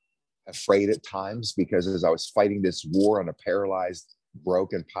 afraid at times, because as I was fighting this war on a paralyzed,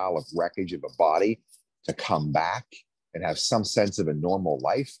 broken pile of wreckage of a body, to come back and have some sense of a normal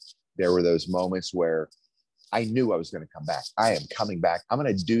life, there were those moments where I knew I was going to come back. I am coming back. I'm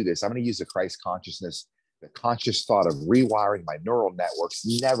going to do this. I'm going to use the Christ consciousness, the conscious thought of rewiring my neural networks,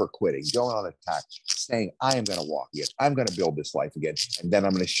 never quitting, going on attack, saying, I am going to walk again. I'm going to build this life again. And then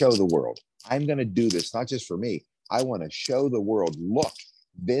I'm going to show the world. I'm going to do this, not just for me. I want to show the world, look,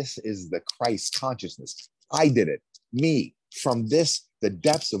 this is the Christ consciousness. I did it. Me. From this, the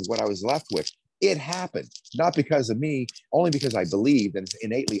depths of what I was left with, it happened. Not because of me, only because I believed and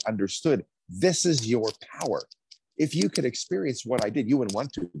innately understood this is your power. If you could experience what I did, you wouldn't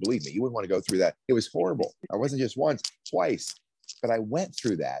want to, believe me. You wouldn't want to go through that. It was horrible. I wasn't just once, twice. But I went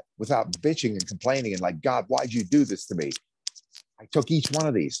through that without bitching and complaining and like, God, why'd you do this to me? I took each one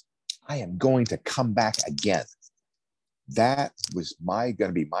of these. I am going to come back again. That was going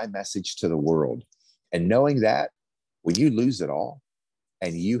to be my message to the world. And knowing that when you lose it all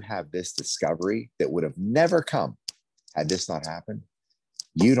and you have this discovery that would have never come had this not happened,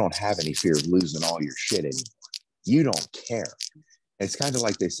 you don't have any fear of losing all your shit anymore. You don't care. It's kind of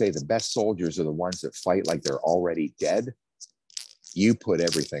like they say the best soldiers are the ones that fight like they're already dead. You put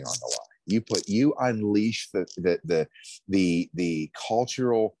everything on the line. You unleash the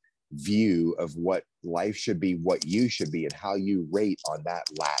cultural view of what life should be, what you should be, and how you rate on that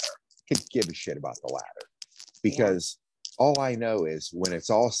ladder. Could give a shit about the ladder, because all I know is when it's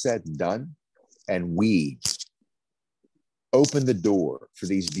all said and done, and we open the door for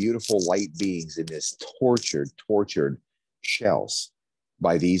these beautiful light beings in this tortured shells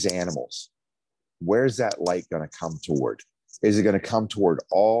by these animals, where's that light going to come toward? Is it going to come toward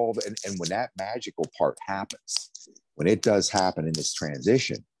all the, and when that magical part happens, when it does happen in this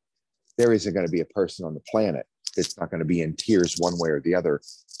transition, there isn't going to be a person on the planet that's not going to be in tears one way or the other,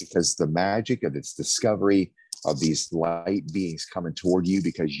 because the magic of its discovery of these light beings coming toward you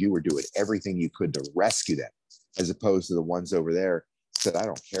because you were doing everything you could to rescue them, as opposed to the ones over there said, I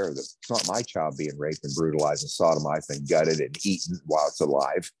don't care. It's not my child being raped and brutalized and sodomized and gutted and eaten while it's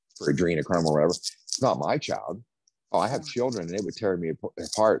alive for adrenochrome or whatever. It's not my child. Oh, I have children and it would tear me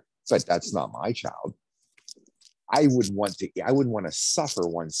apart, but that's not my child. I wouldn't want to suffer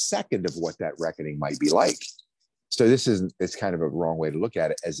 1 second of what that reckoning might be like. So it's kind of a wrong way to look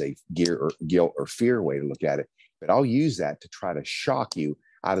at it, as a guilt or fear way to look at it. But I'll use that to try to shock you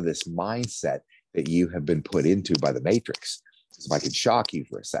out of this mindset that you have been put into by the Matrix. If I could shock you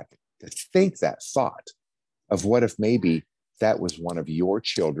for a second to think that thought of what if maybe that was one of your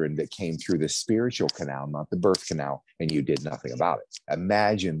children that came through the spiritual canal, not the birth canal, and you did nothing about it.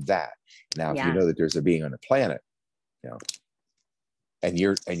 Imagine that. Now, if you know that there's a being on the planet, and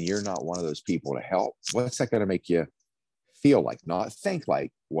you're not one of those people to help, what's that going to make you feel like? Not think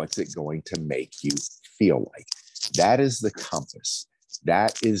like. What's it going to make you feel like? That is the compass.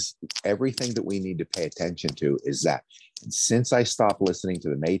 That is everything that we need to pay attention to, is that. And since I stopped listening to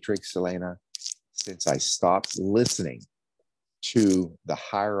the Matrix, Elena, since I stopped listening to the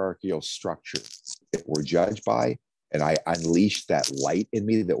hierarchical structure that we're judged by, and I unleashed that light in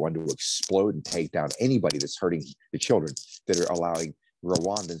me that wanted to explode and take down anybody that's hurting the children, that are allowing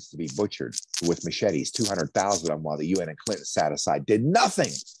Rwandans to be butchered with machetes, 200,000 of them, while the UN and Clinton sat aside, did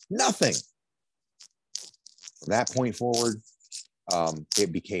nothing. From that point forward,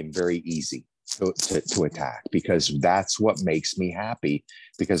 it became very easy to attack, because that's what makes me happy,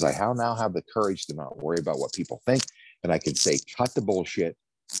 because I now have the courage to not worry about what people think. And I can say, cut the bullshit.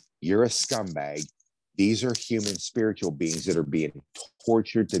 You're a scumbag. These are human spiritual beings that are being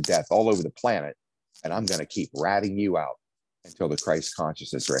tortured to death all over the planet. And I'm going to keep ratting you out until the Christ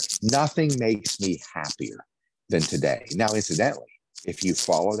consciousness. Right? Nothing makes me happier than today. Now, incidentally, if you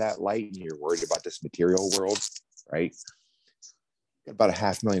follow that light and you're worried about this material world, right? About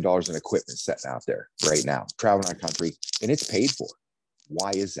 $500,000 in equipment sitting out there right now, traveling our country, and it's paid for.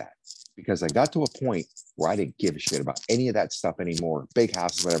 Why is that? Because I got to a point where I didn't give a shit about any of that stuff anymore. Big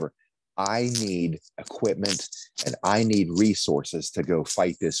houses, whatever. I need equipment and I need resources to go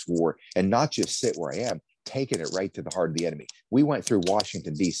fight this war, and not just sit where I am, taking it right to the heart of the enemy. We went through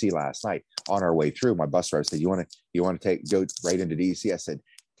Washington, D.C. last night. On our way through, my bus driver said, you want to go right into D.C.? I said,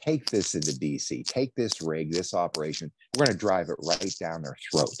 take this into DC, take this rig, this operation. We're going to drive it right down their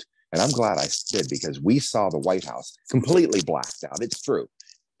throat. And I'm glad I did, because we saw the White House completely blacked out. It's true.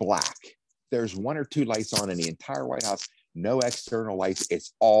 Black. There's 1 or 2 lights on in the entire White House. No external lights.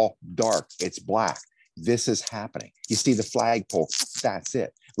 It's all dark. It's black. This is happening. You see the flagpole. That's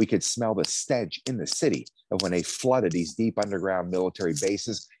it. We could smell the stench in the city of when they flooded these deep underground military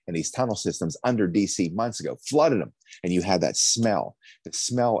bases and these tunnel systems under DC months ago, flooded them. And you had that smell, the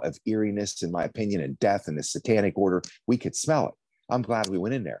smell of eeriness, in my opinion, and death and the satanic order. We could smell it. I'm glad we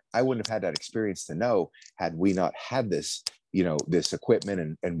went in there. I wouldn't have had that experience to know had we not had this, this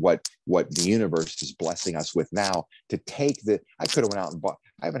equipment and what the universe is blessing us with now to take I could have went out and bought.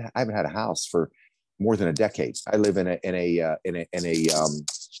 I haven't had a house for more than a decade. I live in a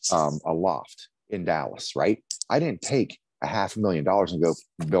loft in Dallas, right? I didn't take $500,000 and go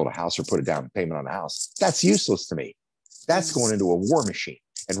build a house or put a down payment on a house. That's useless to me. That's going into a war machine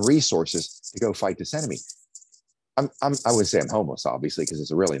and resources to go fight this enemy. I wouldn't say I'm homeless, obviously, because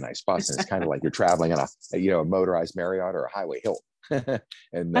it's a really nice bus, and it's kind of like you're traveling on a motorized Marriott or a highway Hilton.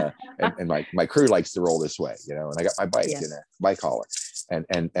 and my crew likes to roll this way, and I got my bike and a bike hauler, and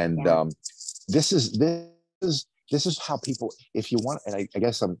this is how people, if you want, and I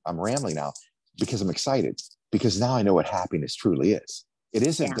guess I'm rambling now because I'm excited, because now I know what happiness truly is. It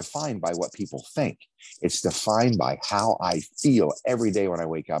isn't defined by what people think. It's defined by how I feel every day when I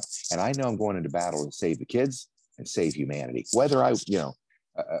wake up. And I know I'm going into battle to save the kids and save humanity. Whether I'm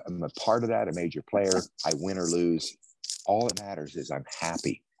a part of that, a major player, I win or lose, all that matters is I'm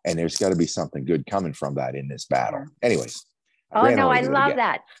happy. And there's got to be something good coming from that in this battle. Anyways. Oh, no, I love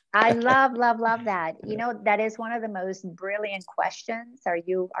that. I love that. That is one of the most brilliant questions. Are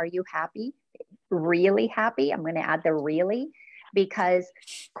you happy? Really happy? I'm going to add the really, because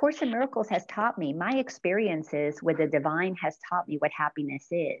Course in Miracles has taught me, my experiences with the divine has taught me what happiness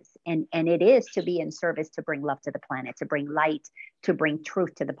is. And it is to be in service, to bring love to the planet, to bring light, to bring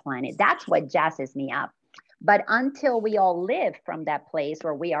truth to the planet. That's what jazzes me up. But until we all live from that place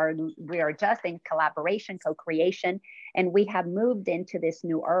where we are just in collaboration, co-creation, and we have moved into this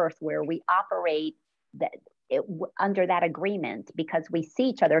new earth where we operate under that agreement because we see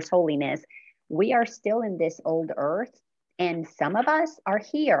each other's holiness, we are still in this old earth. And some of us are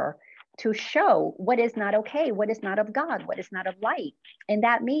here to show what is not okay, what is not of God, what is not of light. And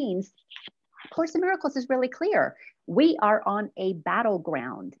that means Course in Miracles is really clear. We are on a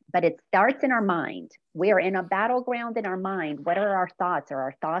battleground, but it starts in our mind. We are in a battleground in our mind. What are our thoughts? Are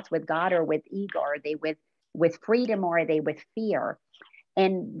our thoughts with God or with ego? Are they with freedom, or are they with fear?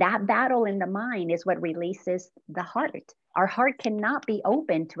 And that battle in the mind is what releases the heart. Our heart cannot be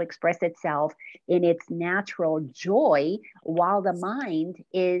open to express itself in its natural joy while the mind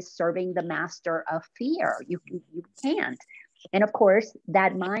is serving the master of fear. You can't. And of course,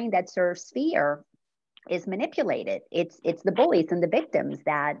 that mind that serves fear is manipulated. It's the bullies and the victims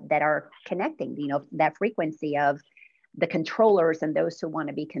that are connecting, that frequency of the controllers and those who want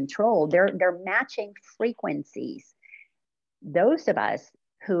to be controlled. They're matching frequencies. Those of us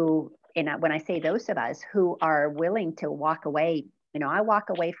who, and when I say those of us who are willing to walk away, I walk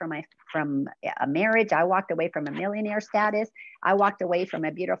away from a marriage. I walked away from a millionaire status. I walked away from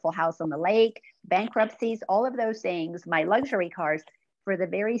a beautiful house on the lake, bankruptcies, all of those things, my luxury cars, for the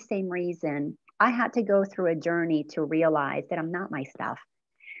very same reason. I had to go through a journey to realize that I'm not my stuff.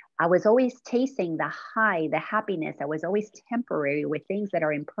 I was always chasing the high, the happiness. I was always temporary with things that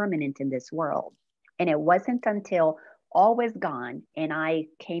are impermanent in this world. And it wasn't until all was gone and I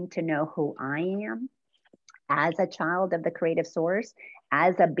came to know who I am as a child of the creative source,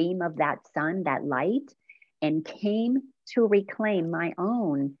 as a beam of that sun, that light, and came to reclaim my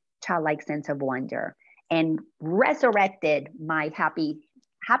own childlike sense of wonder and resurrected my happy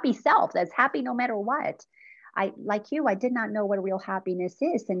self that's happy no matter what. I did not know what real happiness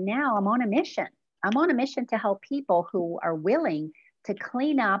is. And now I'm on a mission. I'm on a mission to help people who are willing to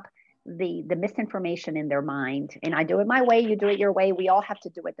clean up the misinformation in their mind. And I do it my way, you do it your way. We all have to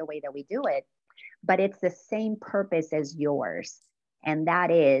do it the way that we do it. But it's the same purpose as yours. And that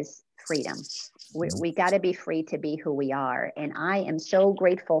is freedom. We got to be free to be who we are. And I am so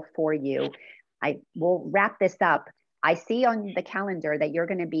grateful for you. I will wrap this up. I see on the calendar that you're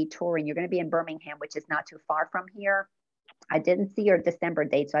going to be touring. You're going to be in Birmingham, which is not too far from here. I didn't see your December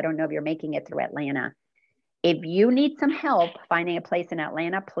date, so I don't know if you're making it through Atlanta. If you need some help finding a place in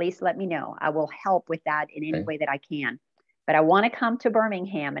Atlanta, please let me know. I will help with that in any way that I can. But I want to come to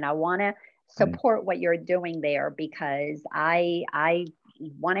Birmingham and I want to support what you're doing there, because I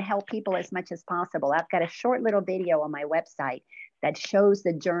want to help people as much as possible. I've got a short little video on my website that shows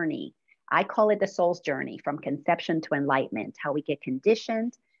the journey. I call it the soul's journey from conception to enlightenment, how we get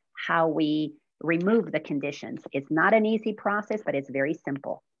conditioned, how we remove the conditions. It's not an easy process, but it's very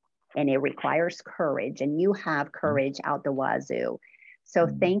simple. And it requires courage, and you have courage out the wazoo. So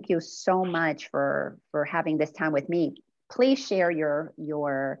thank you so much for having this time with me. Please share your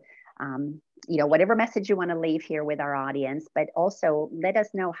whatever message you want to leave here with our audience, but also let us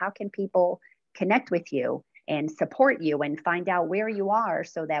know, how can people connect with you and support you and find out where you are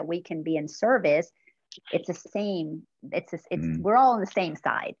so that we can be in service. It's the same. We're all on the same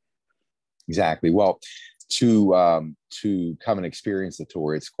side. Exactly. Well, to come and experience the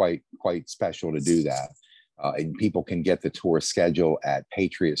tour. It's quite special to do that. And people can get the tour schedule at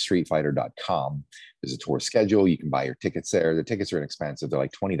patriotstreetfighter.com. There's a tour schedule. You can buy your tickets there. The tickets are inexpensive. They're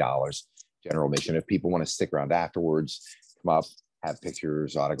like $20 general admission. If people want to stick around afterwards, come up, have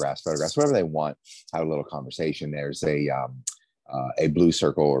pictures, autographs, photographs, whatever they want, have a little conversation. There's a blue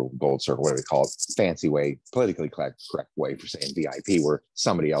circle or gold circle, whatever they call it, fancy way, politically correct way for saying VIP, where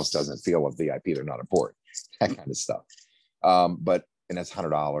somebody else doesn't feel a VIP, they're not important, that kind of stuff. And that's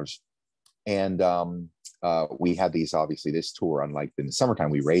 $100. And we had these, obviously this tour, unlike in the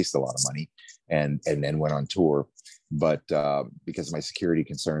summertime, we raised a lot of money and then went on tour. But because of my security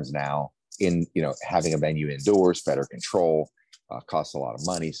concerns now, having a venue indoors, better control, costs a lot of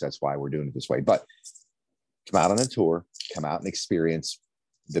money. So that's why we're doing it this way. But come out on a tour, come out and experience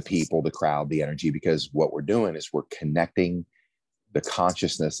the people, the crowd, the energy, because what we're doing is we're connecting the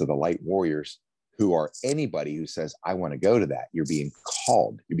consciousness of the light warriors, who are anybody who says, I want to go to that. You're being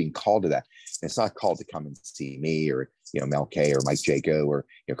called to that. And it's not called to come and see me or, Mel K or Mike Jaco or,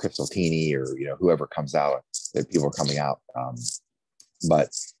 Crystal Tini or, whoever comes out, that people are coming out. But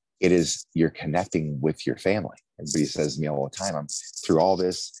it is, you're connecting with your family. Everybody says to me all the time, I'm through all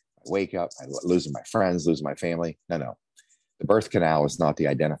this, I wake up, I'm losing my friends, losing my family. No. The birth canal is not the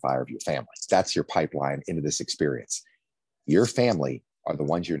identifier of your family. That's your pipeline into this experience. Your family are the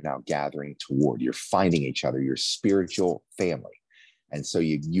ones you're now gathering toward. You're finding each other, your spiritual family. And so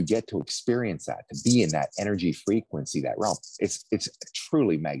you get to experience that, to be in that energy frequency, that realm. It's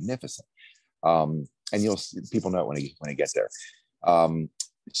truly magnificent. And people know it when they get there.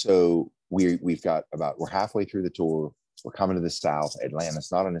 So we've got we're halfway through the tour. We're coming to the South.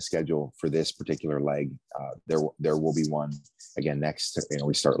 Atlanta's not on the schedule for this particular leg. There will be one again next.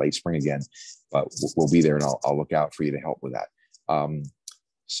 We start late spring again, but we'll be there, and I'll look out for you to help with that.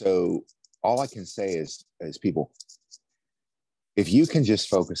 So all I can say is people, if you can just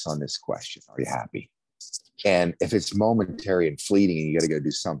focus on this question, are you happy? And if it's momentary and fleeting and you got to go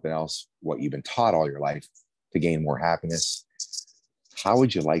do something else, what you've been taught all your life to gain more happiness, how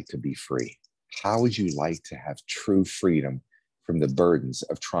would you like to be free? How would you like to have true freedom from the burdens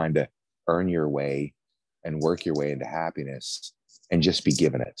of trying to earn your way and work your way into happiness and just be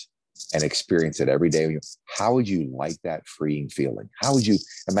given it and experience it every day? How would you like that freeing feeling? How would you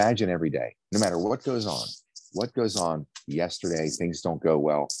imagine every day, no matter what goes on yesterday, things don't go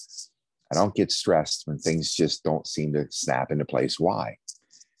well. I don't get stressed when things just don't seem to snap into place. Why?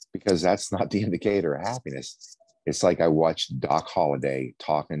 Because that's not the indicator of happiness. It's like I watched Doc Holliday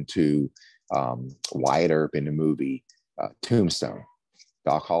talking to Wyatt Earp in the movie Tombstone.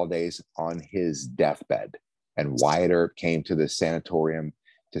 Doc Holliday's on his deathbed, and Wyatt Earp came to the sanatorium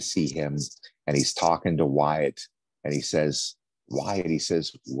to see him, and he's talking to Wyatt, and he says, Wyatt, he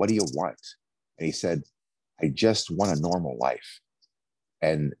says, what do you want? And he said, I just want a normal life.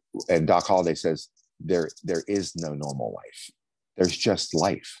 And Doc Holliday says, there is no normal life. There's just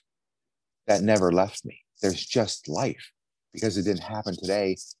life. That never left me. There's just life, because it didn't happen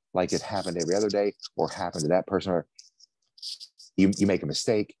today like it happened every other day or happened to that person. Or you make a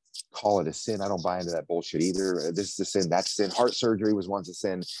mistake, call it a sin. I don't buy into that bullshit either. This is a sin, that's sin. Heart surgery was once a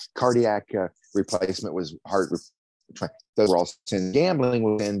sin. Cardiac replacement was those were all sin. Gambling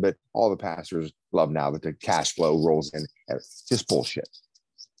was sin, but all the pastors love now that the cash flow rolls in. Just bullshit.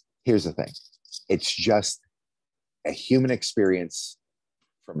 Here's the thing. It's just a human experience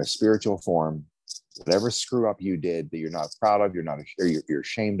from a spiritual form. Whatever screw up you did that you're not proud of, you're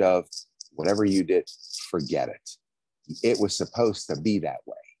ashamed of, whatever you did, forget it. It was supposed to be that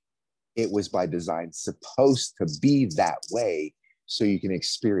way. It was by design supposed to be that way so you can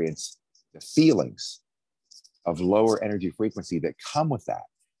experience the feelings of lower energy frequency that come with that,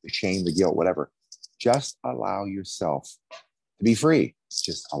 the shame, the guilt, whatever. Just allow yourself to be free.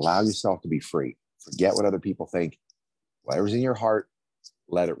 Just allow yourself to be free. Forget what other people think. Whatever's in your heart,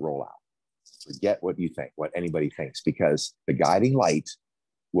 let it roll out. Forget what you think, what anybody thinks, because the guiding light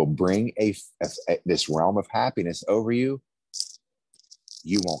will bring this realm of happiness over you.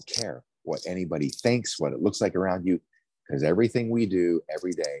 You won't care what anybody thinks, what it looks like around you, because everything we do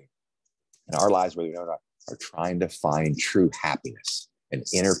every day in our lives, whether you know or not, are trying to find true happiness and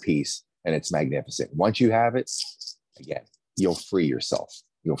inner peace, and it's magnificent. Once you have it, again, you'll free yourself.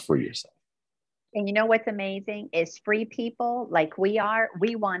 You'll free yourself. And you know what's amazing is free people like we are,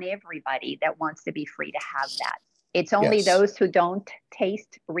 we want everybody that wants to be free to have that. It's only those who don't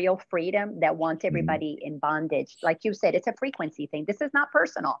taste real freedom that want everybody in bondage. Like you said, it's a frequency thing. This is not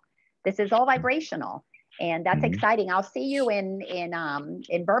personal. This is all vibrational. And that's exciting. I'll see you in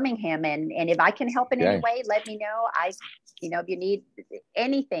Birmingham. And if I can help in any way, let me know. If you need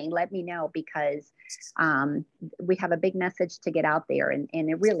anything, let me know, because we have a big message to get out there. And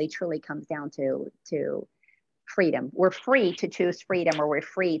it really, truly comes down to freedom. We're free to choose freedom, or we're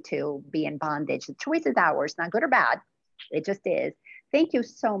free to be in bondage. The choice is ours, not good or bad. It just is. Thank you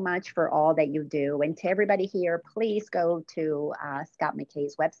so much for all that you do. And to everybody here, please go to Scott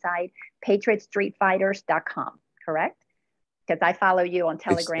McKay's website, patriotstreetfighters.com, correct? Because I follow you on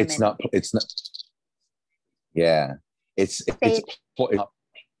Telegram. It's not, yeah, it's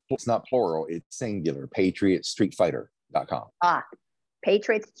not plural, it's singular, patriotstreetfighter.com.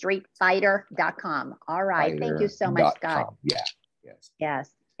 Patriotstreetfighter.com. All right. Thank you so much, Scott. Yeah. Yes.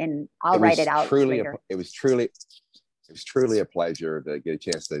 And I'll write it out later. It was truly a pleasure to get a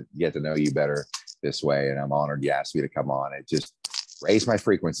chance to get to know you better this way. And I'm honored you asked me to come on. It just raised my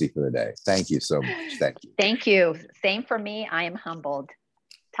frequency for the day. Thank you so much. Thank you. Thank you. Same for me. I am humbled.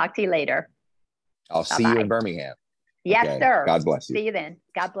 Talk to you later. I'll see you in Birmingham. Yes, sir. God bless you. See you then.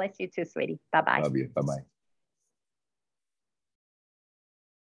 God bless you too, sweetie. Bye-bye. Love you. Bye-bye.